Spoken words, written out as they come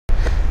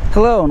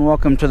Hello and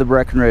welcome to the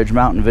Breckenridge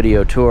Mountain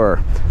Video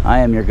Tour. I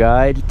am your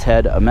guide,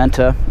 Ted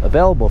Amenta,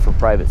 available for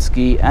private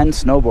ski and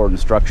snowboard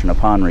instruction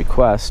upon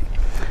request.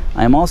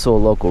 I am also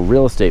a local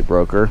real estate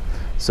broker,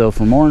 so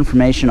for more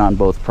information on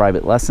both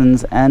private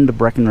lessons and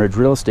Breckenridge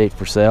real estate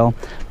for sale,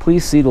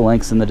 please see the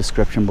links in the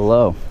description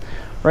below.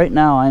 Right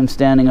now I am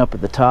standing up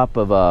at the top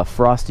of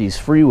Frosty's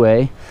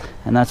Freeway,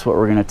 and that's what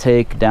we're going to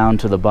take down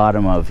to the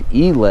bottom of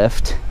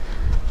E-Lift.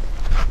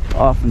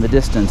 Off in the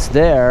distance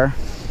there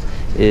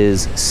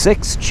is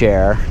 6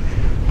 chair,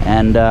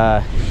 and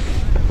the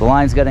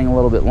line's getting a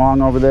little bit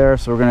long over there,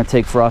 so we're going to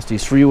take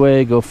Frosty's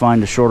Freeway, go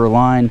find a shorter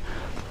line.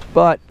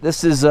 But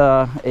this is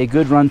a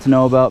good run to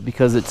know about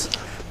because it's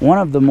one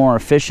of the more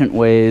efficient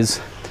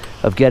ways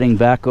of getting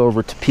back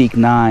over to Peak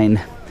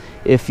 9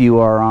 if you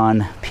are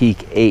on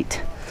Peak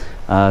 8.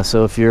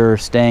 So if you're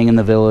staying in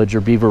the Village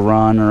or Beaver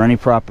Run or any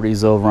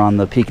properties over on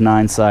the Peak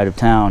 9 side of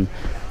town,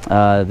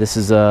 this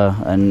is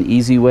an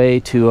easy way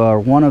to,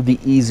 one of the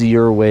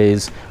easier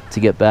ways to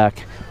get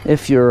back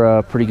if you're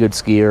a pretty good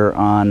skier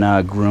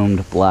on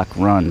groomed black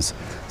runs.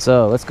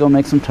 So let's go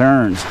make some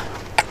turns.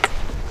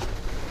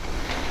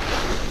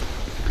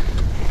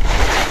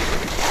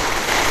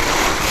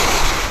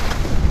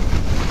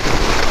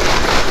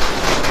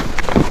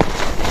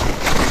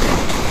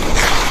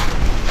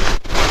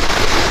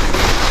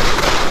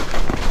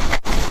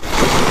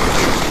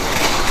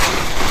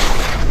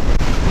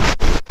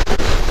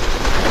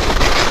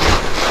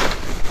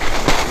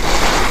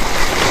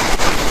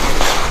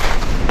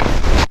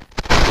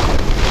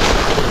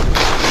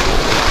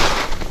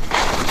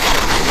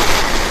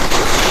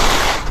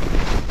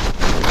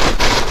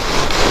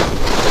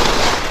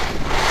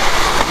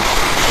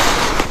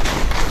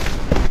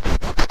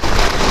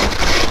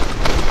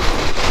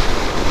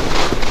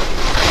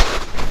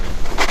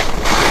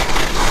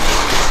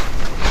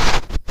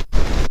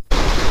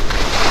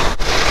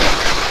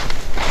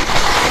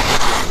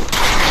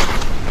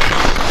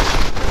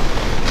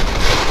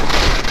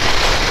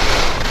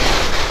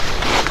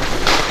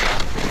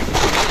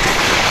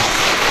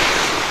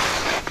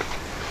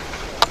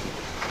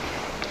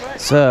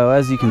 So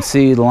as you can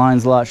see, the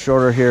line's a lot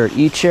shorter here at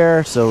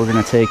E-Chair, so we're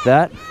going to take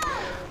that.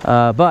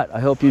 But I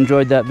hope you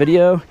enjoyed that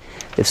video.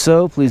 If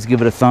so, please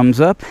give it a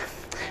thumbs up.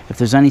 If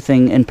there's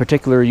anything in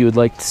particular you would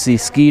like to see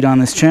skied on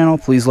this channel,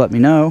 please let me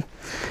know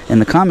in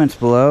the comments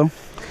below.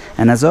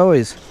 And as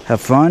always,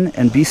 have fun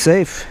and be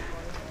safe.